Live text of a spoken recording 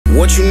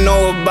What you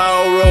know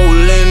about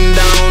rolling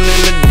down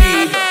in the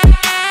deep?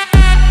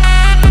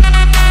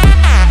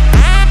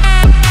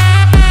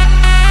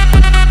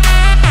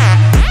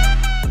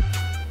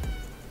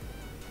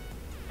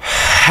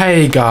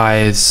 Hey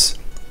guys,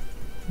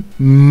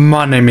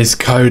 my name is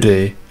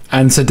Cody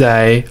and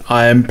today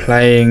I am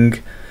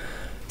playing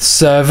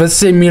Server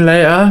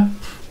Simulator.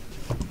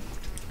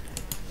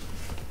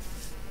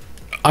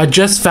 I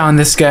just found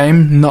this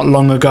game not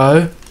long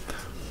ago.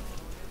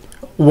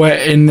 Where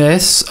in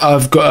this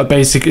I've got a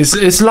basic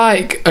it's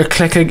like a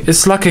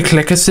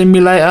clicker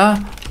simulator,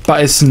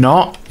 but it's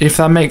not, if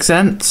that makes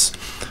sense.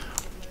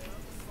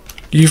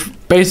 You've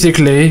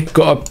basically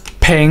got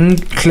to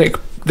click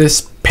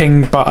this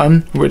ping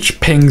button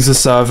which pings the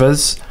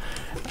servers.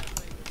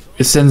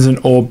 It sends an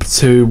orb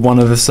to one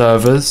of the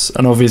servers,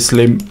 and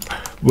obviously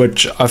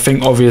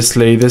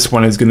this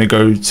one is going to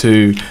go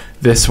to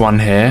this one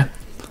here.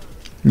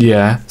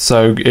 Yeah,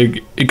 so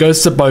it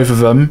goes to both of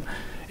them.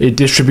 It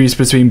distributes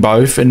between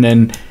both, and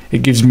then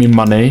it gives me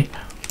money,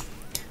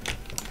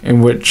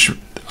 in which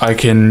I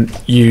can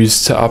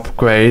use to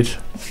upgrade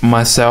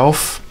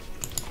myself.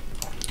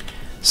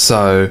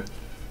 So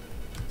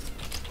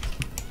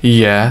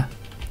yeah,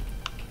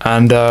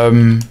 and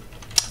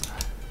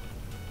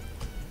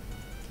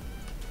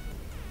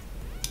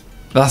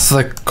that's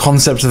the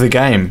concept of the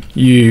game.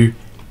 You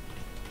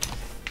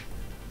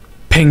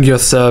ping your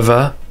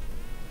server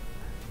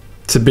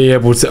to be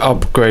able to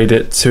upgrade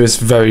it to its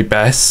very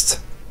best.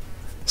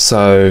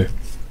 So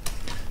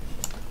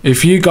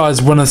if you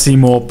guys want to see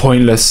more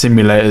pointless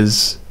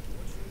simulators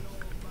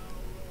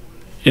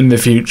in the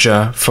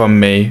future from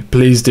me,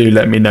 please do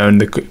let me know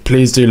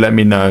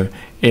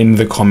in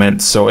the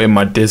comments or in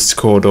my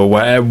Discord or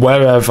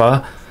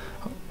wherever.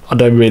 I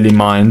don't really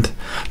mind.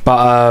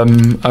 But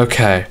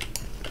okay,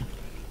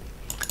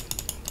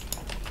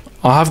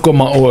 I have got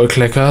my auto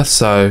clicker,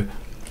 so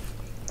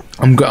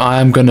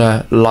I am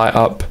gonna light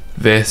up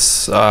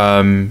this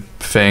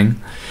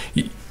thing.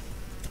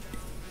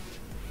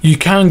 You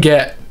can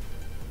get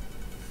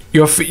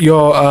your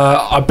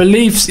I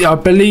believe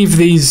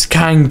these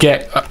can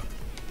get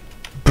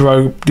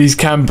these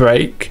can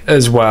break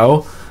as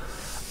well.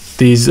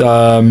 These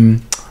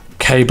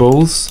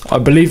cables, I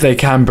believe they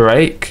can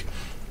break,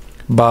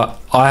 but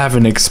I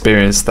haven't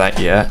experienced that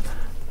yet.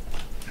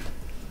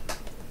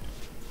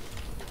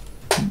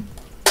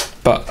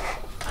 But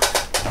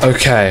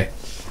okay.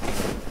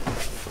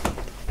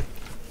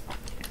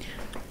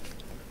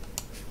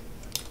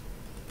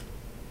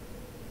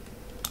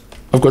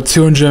 I've got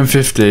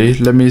 250.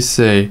 Let me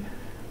see.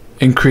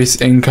 Increase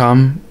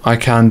income. I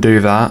can do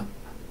that.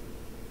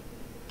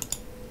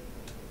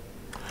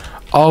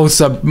 Oh,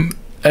 so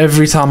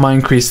every time I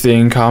increase the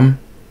income.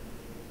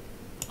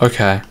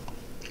 Okay.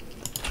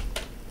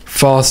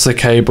 Faster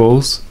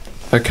cables.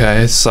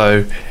 Okay,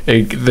 so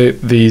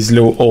these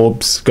little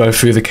orbs go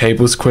through the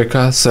cables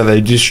quicker, so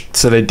they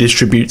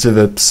distribute to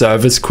the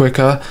servers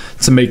quicker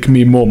to make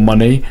me more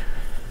money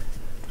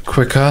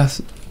quicker.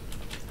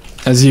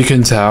 As you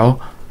can tell,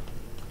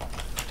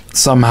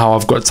 somehow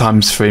I've got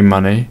 ×3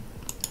 money.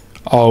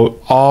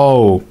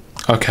 Oh,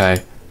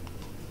 okay.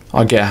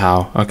 I get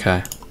how.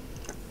 Okay.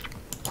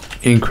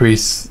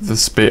 Increase the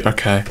speed.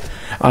 Okay,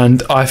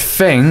 and I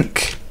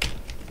think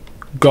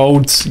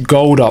gold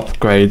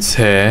upgrades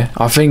here.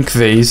 I think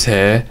these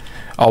here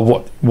are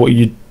what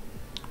you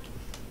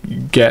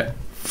get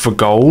for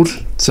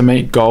gold to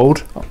make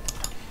gold.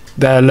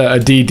 They're a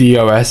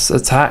DDoS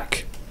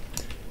attack.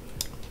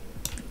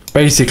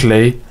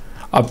 Basically,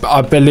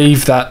 I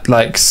believe that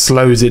like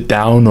slows it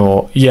down,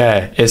 or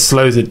yeah, it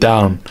slows it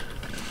down.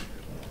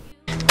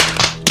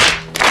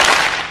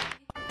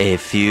 A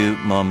few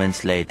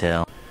moments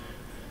later.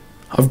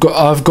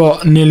 I've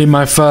got nearly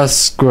my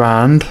first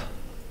grand.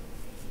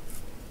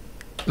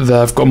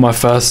 There, I've got my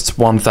first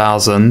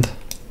 1,000.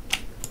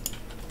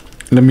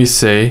 Let me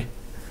see.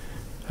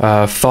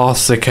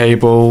 Faster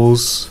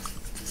cables,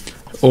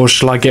 or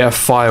shall I get a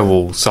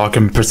firewall so I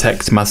can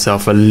protect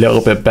myself a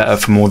little bit better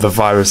from all the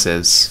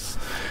viruses?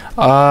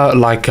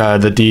 Like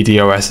the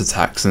DDoS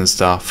attacks and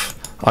stuff.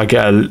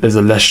 There's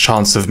a less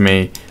chance of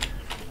me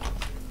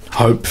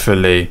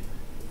hopefully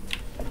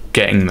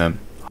getting them.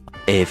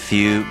 A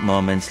few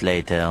moments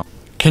later.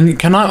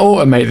 Can I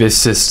automate this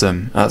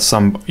system at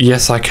some?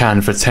 Yes, I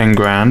can, for 10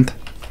 grand.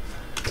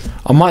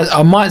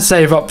 I might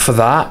save up for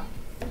that,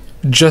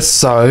 just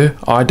so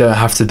I don't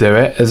have to do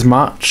it as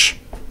much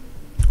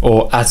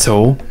or at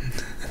all.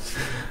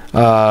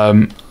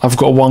 I've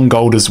got 1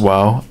 gold as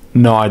well.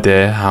 No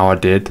idea how I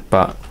did,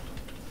 but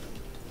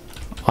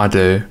I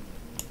do.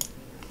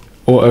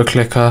 Auto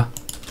clicker.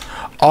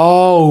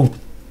 Oh,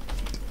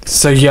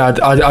 so yeah,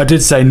 I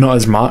did say not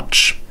as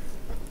much.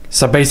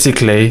 So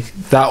basically,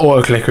 that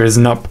auto clicker is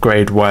an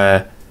upgrade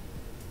where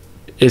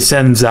it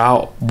sends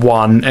out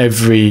one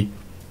every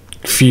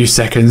few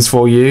seconds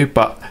for you.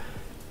 But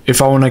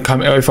if I want it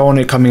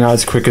coming out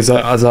as quick as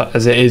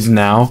it is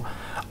now,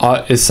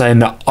 it's saying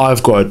that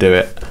I've got to do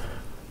it.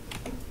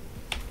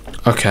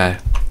 Okay,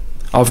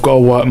 I've got to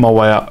work my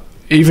way up.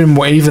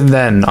 Even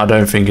then, I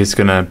don't think it's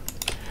gonna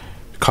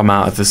come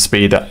out at the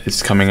speed that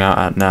it's coming out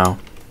at now.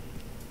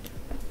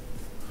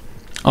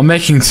 I'm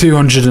making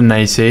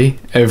 280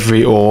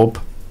 every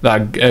orb.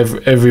 That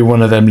every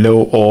one of them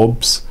little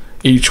orbs,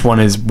 each one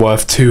is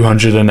worth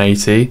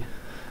 280.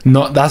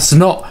 That's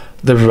not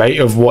the rate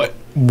of what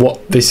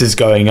this is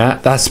going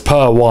at. That's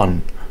per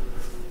one.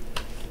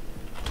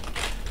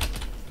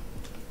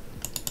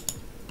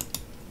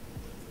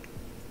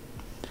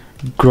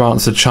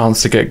 Grants a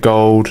chance to get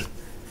gold.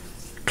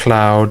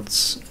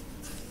 Clouds.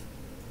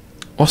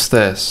 What's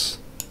this?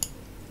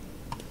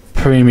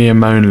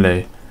 Premium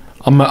only.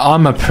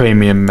 I'm a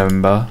premium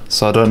member,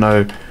 so I don't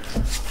know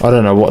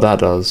what that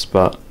does,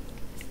 but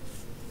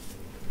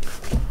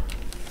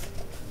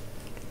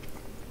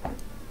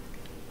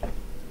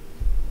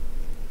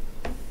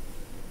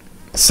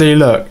see,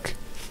 look,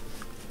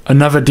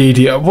 another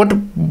DDO. What?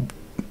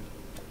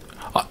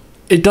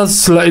 It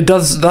does.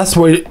 That's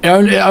what it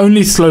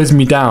only slows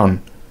me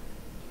down.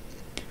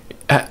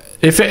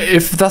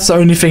 If that's the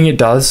only thing it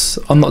does,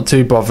 I'm not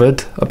too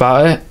bothered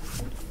about it.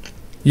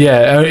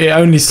 Yeah, it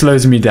only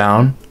slows me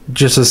down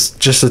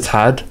just a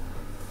tad.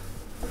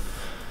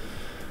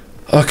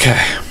 Okay.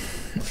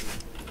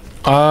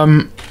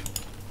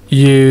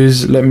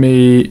 Use. Let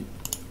me.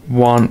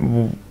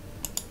 One.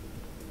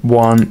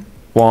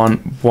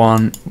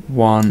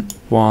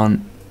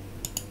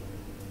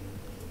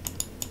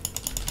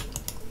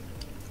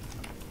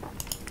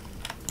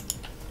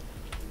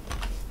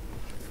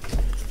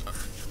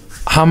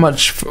 How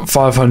much?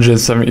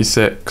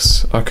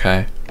 576.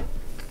 Okay.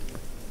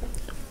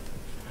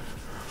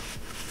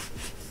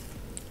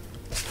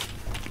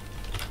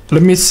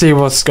 Let me see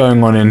what's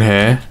going on in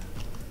here.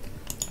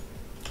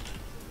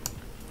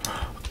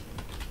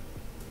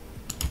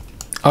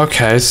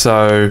 Okay,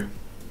 so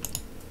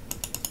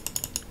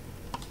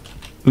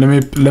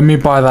let me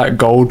buy that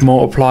gold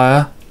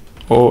multiplier.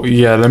 Or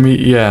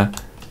yeah.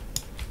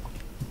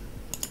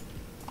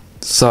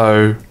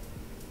 So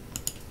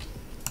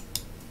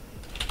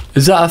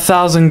is that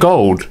 1,000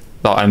 gold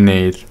that I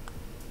need?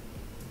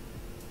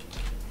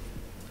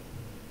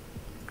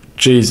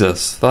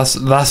 Jesus,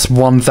 that's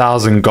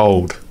 1,000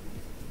 gold.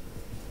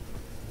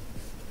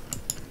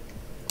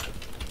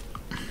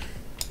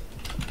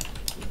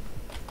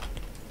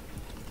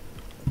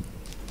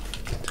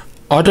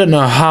 I don't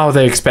know how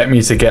they expect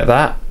me to get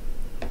that.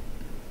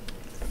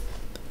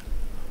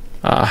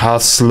 How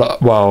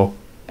slow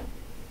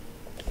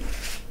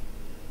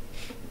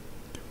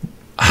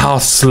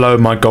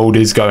my gold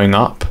is going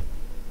up.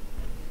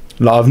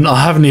 Like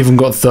I haven't even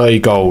got 30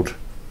 gold.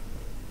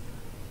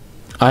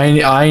 I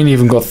ain't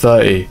even got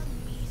 30.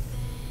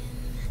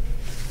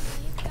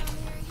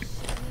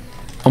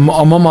 I'm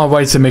on my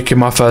way to making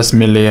my first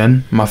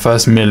million, my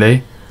first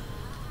milli.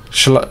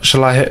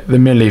 Shall I hit the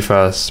milli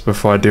first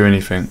before I do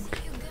anything?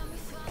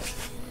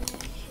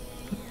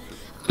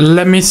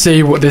 Let me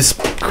see what this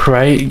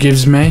crate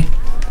gives me.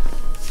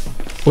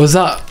 Was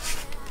that?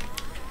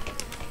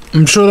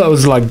 I'm sure that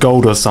was like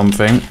gold or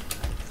something.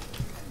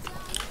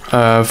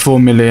 4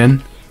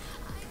 million.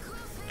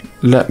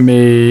 Let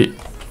me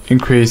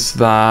increase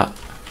that.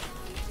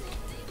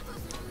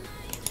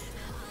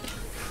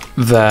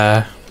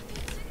 There.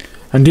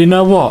 And do you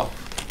know what?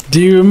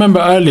 Do you remember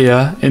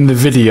earlier in the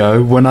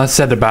video when I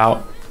said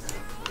about,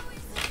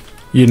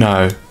 you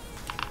know,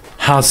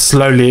 how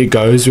slowly it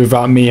goes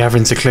without me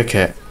having to click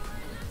it?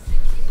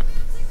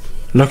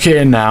 Look at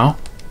it now.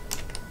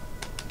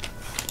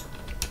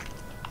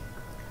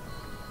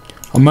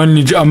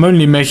 I'm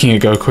only making it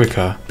go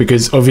quicker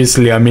because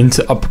obviously I'm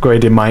into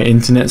upgrading my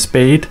internet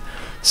speed.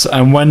 So,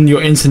 and when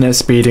your internet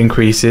speed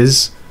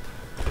increases,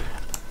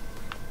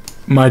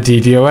 my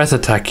DDoS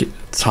attack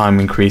time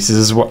increases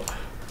as well.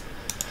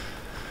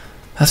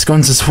 That's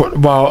gone to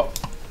well.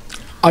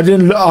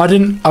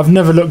 I've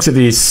never looked at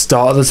the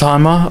start of the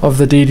timer of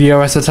the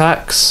DDoS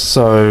attacks,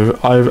 so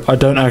I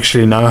don't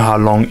actually know how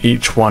long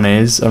each one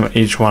is and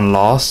each one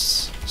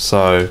lasts.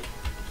 So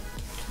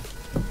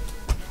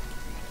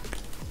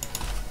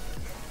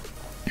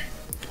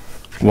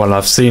well,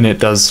 I've seen it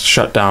does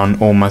shut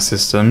down all my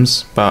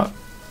systems, but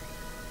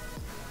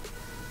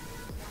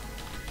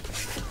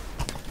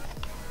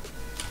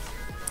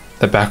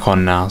they're back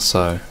on now,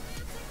 so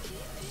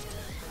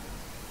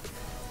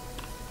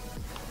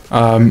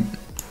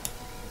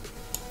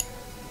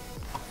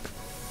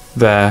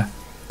there.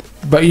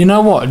 But you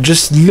know what,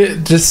 just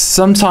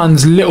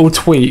sometimes little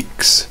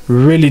tweaks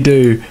really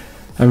do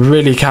and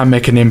really can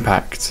make an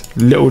impact.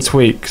 Little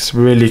tweaks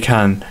really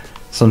can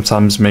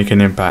sometimes make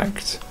an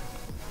impact.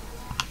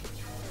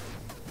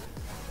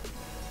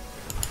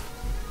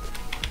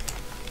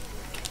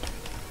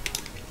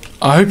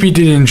 I hope you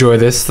did enjoy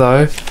this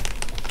though.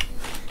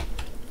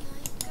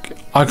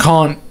 I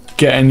can't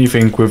get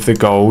anything with the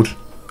gold.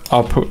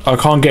 I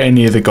can't get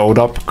any of the gold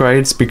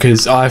upgrades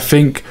because I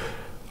think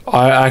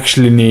I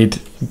actually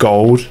need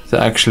gold to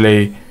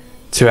actually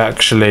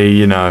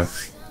you know,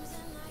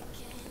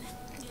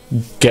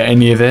 get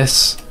any of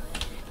this.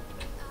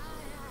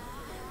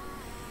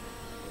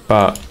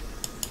 But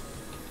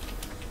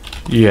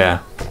yeah,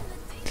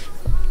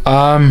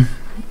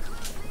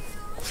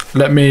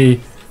 let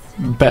me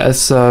better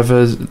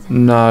servers,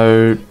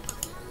 no,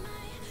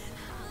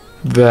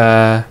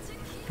 there,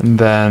 and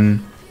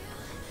then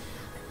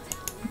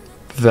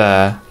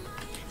there,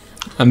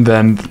 and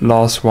then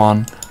last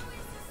one.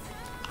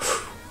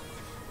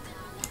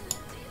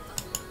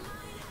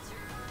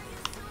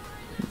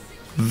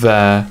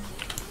 There.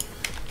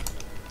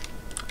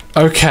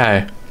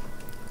 Okay.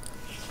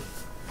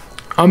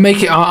 I'm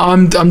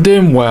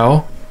doing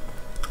well.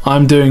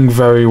 I'm doing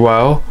very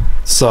well.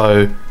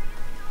 So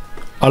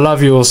I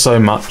love you all so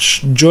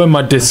much. Join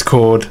my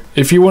Discord.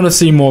 If you want to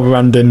see more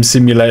random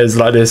simulators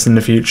like this in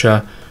the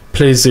future,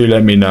 please do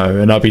let me know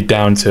and I'll be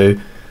down to.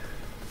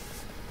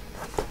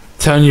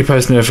 Turn your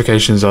post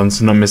notifications on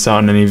to not miss out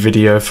on any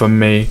video from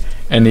me,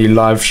 any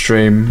live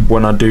stream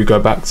when I do go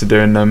back to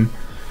doing them,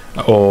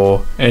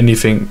 or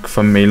anything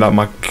from me,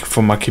 like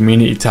from my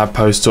community tab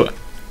post or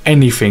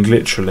anything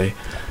literally.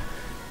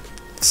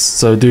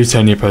 So do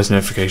turn your post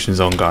notifications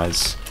on,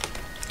 guys.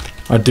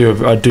 I'm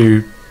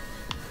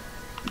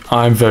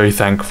very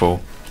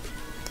thankful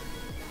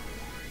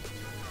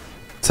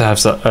to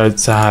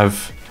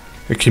have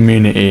a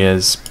community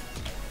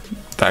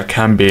that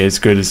can be as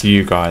good as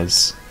you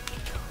guys.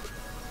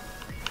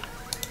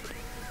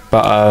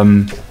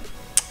 But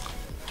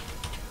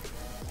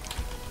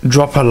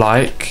drop a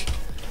like,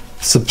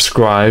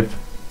 subscribe,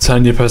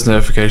 turn your post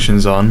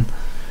notifications on,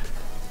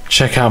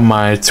 check out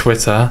my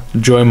Twitter,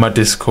 join my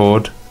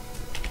Discord,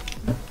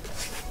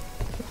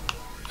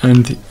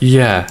 and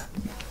yeah,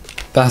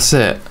 that's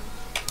it.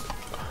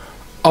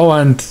 Oh,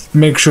 and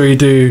make sure you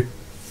do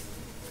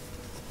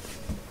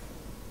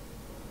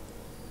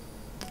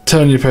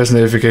turn your post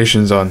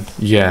notifications on,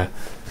 yeah.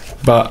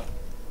 But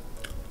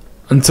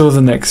until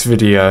the next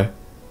video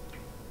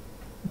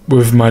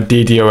with my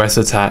DDoS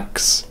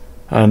attacks,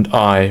 and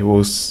I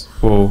will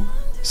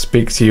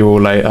speak to you all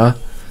later.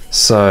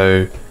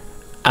 So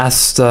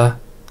hasta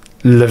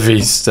la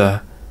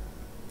vista,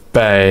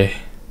 bae.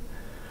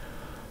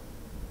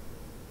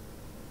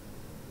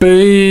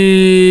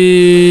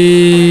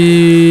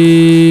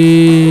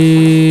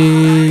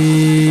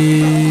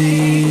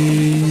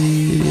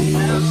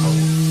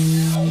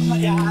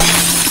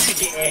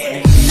 Yeah.